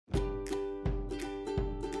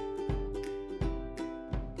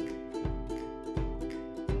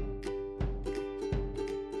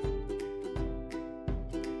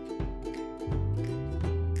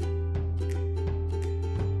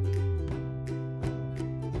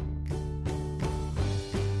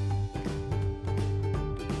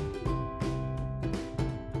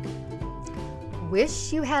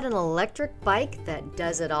Wish you had an electric bike that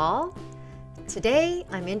does it all? Today,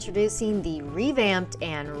 I'm introducing the revamped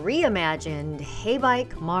and reimagined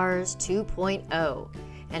Heybike Mars 2.0,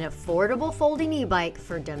 an affordable folding e-bike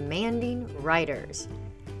for demanding riders.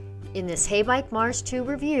 In this Heybike Mars 2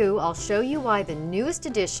 review, I'll show you why the newest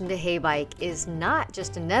addition to Heybike is not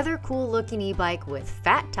just another cool looking e-bike with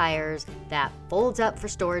fat tires that folds up for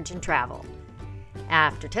storage and travel.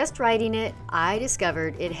 After test riding it, I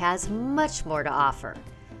discovered it has much more to offer.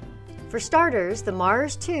 For starters, the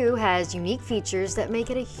Mars 2 has unique features that make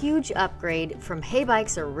it a huge upgrade from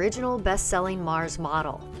Heybike's original best-selling Mars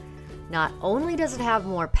model. Not only does it have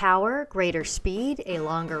more power, greater speed, a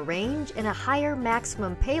longer range, and a higher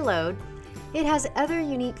maximum payload, it has other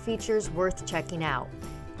unique features worth checking out.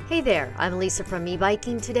 Hey there, I'm Lisa from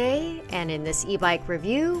eBiking Today, and in this e-bike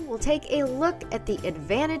review, we'll take a look at the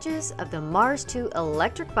advantages of the Mars 2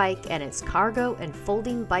 electric bike and its cargo and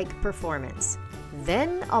folding bike performance.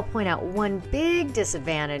 Then I'll point out one big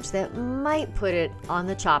disadvantage that might put it on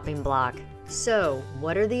the chopping block. So,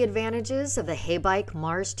 what are the advantages of the Heybike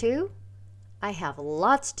Mars 2? I have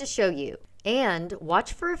lots to show you, and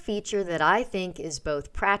watch for a feature that I think is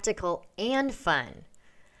both practical and fun.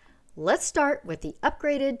 Let's start with the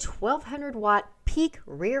upgraded 1200 watt peak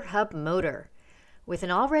rear hub motor. With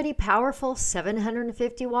an already powerful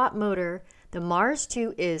 750 watt motor, the Mars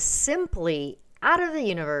 2 is simply out of the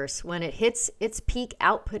universe when it hits its peak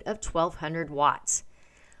output of 1200 watts.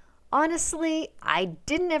 Honestly, I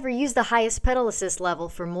didn't ever use the highest pedal assist level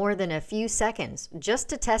for more than a few seconds just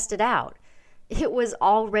to test it out. It was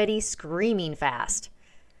already screaming fast.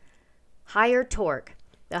 Higher torque.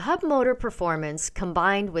 The hub motor performance,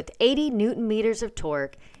 combined with 80 Newton meters of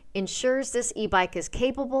torque, ensures this e-bike is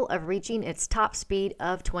capable of reaching its top speed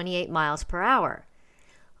of 28 miles per hour.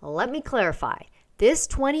 Let me clarify, this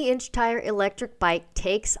 20-inch tire electric bike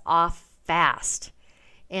takes off fast,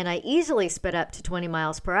 and I easily sped up to 20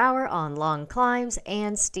 miles per hour on long climbs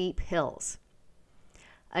and steep hills.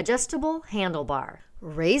 Adjustable handlebar.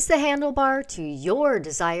 Raise the handlebar to your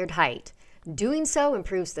desired height. Doing so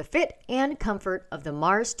improves the fit and comfort of the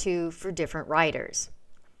Mars 2 for different riders.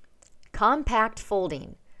 Compact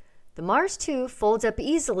folding. The Mars 2 folds up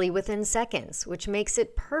easily within seconds, which makes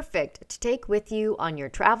it perfect to take with you on your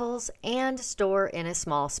travels and store in a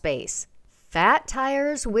small space. Fat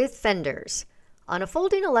tires with fenders. On a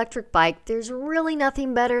folding electric bike, there's really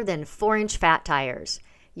nothing better than 4-inch fat tires.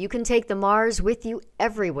 You can take the Mars with you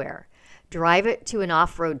everywhere. Drive it to an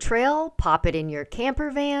off-road trail, pop it in your camper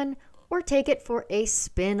van, or take it for a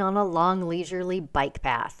spin on a long leisurely bike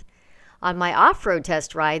path. On my off-road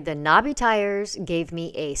test ride, the knobby tires gave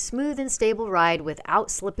me a smooth and stable ride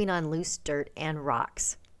without slipping on loose dirt and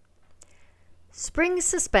rocks. Spring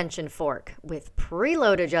suspension fork with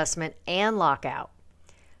preload adjustment and lockout.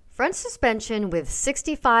 Front suspension with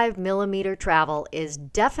 65mm travel is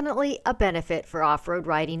definitely a benefit for off-road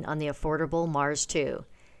riding on the affordable Mars 2.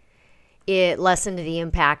 It lessened the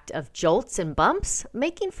impact of jolts and bumps,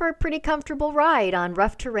 making for a pretty comfortable ride on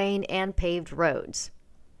rough terrain and paved roads.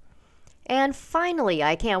 And finally,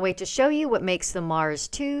 I can't wait to show you what makes the Mars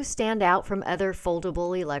 2 stand out from other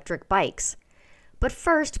foldable electric bikes. But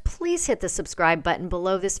first, please hit the subscribe button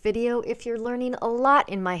below this video if you're learning a lot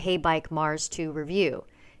in my Heybike Mars 2 review.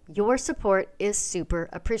 Your support is super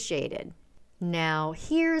appreciated. Now,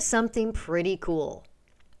 here's something pretty cool.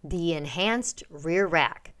 The enhanced rear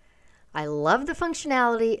rack. I love the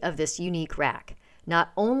functionality of this unique rack.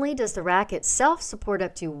 Not only does the rack itself support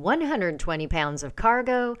up to 120 pounds of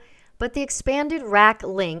cargo, but the expanded rack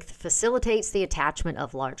length facilitates the attachment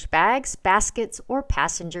of large bags, baskets, or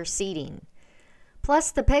passenger seating.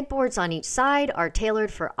 Plus, the pegboards on each side are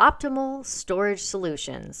tailored for optimal storage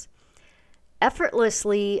solutions.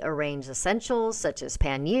 Effortlessly arrange essentials such as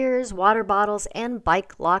panniers, water bottles, and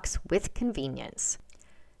bike locks with convenience.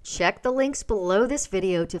 Check the links below this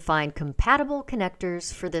video to find compatible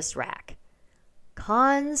connectors for this rack.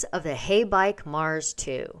 Cons of the Heybike Mars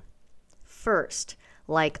 2. First,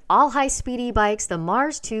 like all high-speed e-bikes, the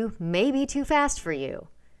Mars 2 may be too fast for you.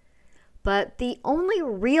 But the only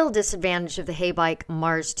real disadvantage of the Heybike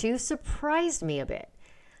Mars 2 surprised me a bit.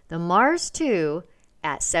 The Mars 2,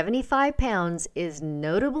 at 75 pounds, is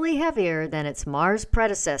notably heavier than its Mars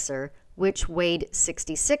predecessor, which weighed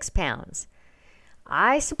 66 pounds.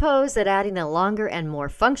 I suppose that adding a longer and more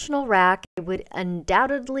functional rack would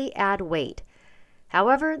undoubtedly add weight.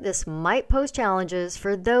 However, this might pose challenges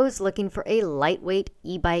for those looking for a lightweight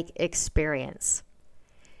e-bike experience.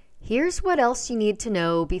 Here's what else you need to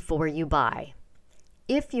know before you buy.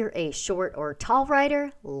 If you're a short or tall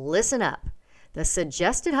rider, listen up. The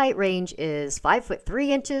suggested height range is 5 foot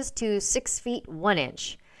 3 inches to 6 feet 1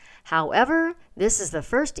 inch. However, this is the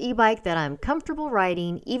first e-bike that I'm comfortable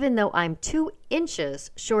riding, even though I'm 2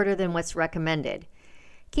 inches shorter than what's recommended.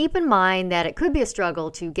 Keep in mind that it could be a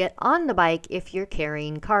struggle to get on the bike if you're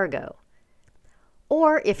carrying cargo.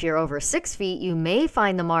 Or if you're over 6 feet, you may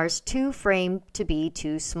find the Mars 2 frame to be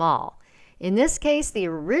too small. In this case, the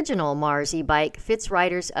original Mars e-bike fits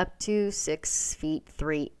riders up to 6 feet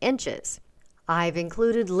 3 inches. I've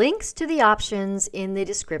included links to the options in the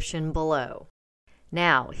description below.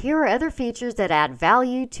 Now, here are other features that add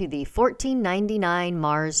value to the $14.99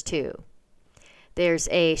 Mars 2. There's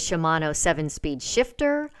a Shimano 7-speed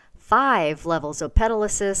shifter, 5 levels of pedal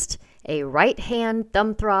assist, a right-hand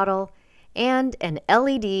thumb throttle, and an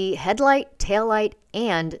LED headlight, taillight,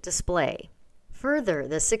 and display. Further,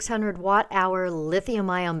 the 600 watt-hour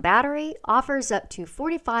lithium-ion battery offers up to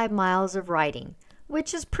 45 miles of riding,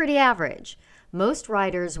 which is pretty average. Most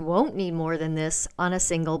riders won't need more than this on a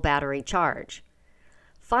single battery charge.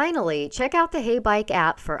 Finally, check out the Heybike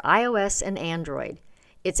app for iOS and Android.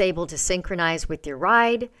 It's able to synchronize with your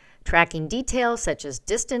ride, tracking details such as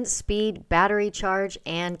distance, speed, battery charge,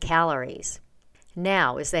 and calories.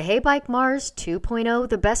 Now, is the Heybike Mars 2.0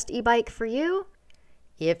 the best e-bike for you?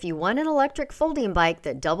 If you want an electric folding bike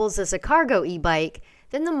that doubles as a cargo e-bike,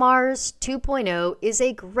 then the Mars 2.0 is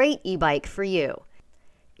a great e-bike for you.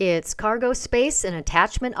 Its cargo space and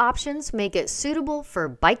attachment options make it suitable for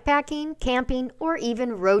bikepacking, camping, or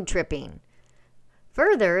even road tripping.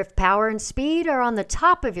 Further, if power and speed are on the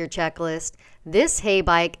top of your checklist, this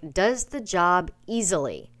Heybike does the job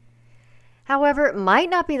easily. However, it might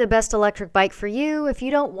not be the best electric bike for you if you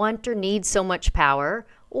don't want or need so much power,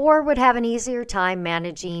 or would have an easier time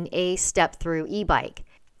managing a step-through e-bike.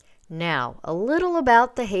 Now, a little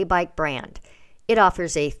about the Heybike brand. It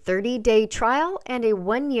offers a 30-day trial and a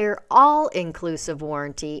 1-year all-inclusive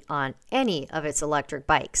warranty on any of its electric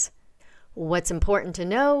bikes. What's important to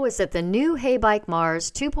know is that the new Heybike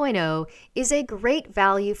Mars 2.0 is a great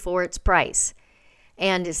value for its price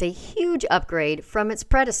and is a huge upgrade from its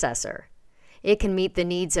predecessor. It can meet the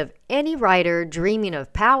needs of any rider dreaming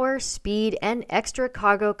of power, speed, and extra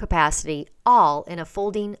cargo capacity, all in a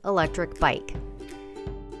folding electric bike.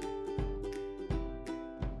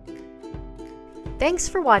 Thanks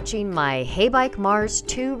for watching my Heybike Mars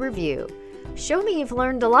 2 review. Show me you've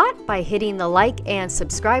learned a lot by hitting the like and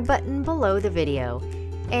subscribe button below the video.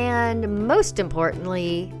 And most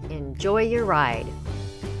importantly, enjoy your ride.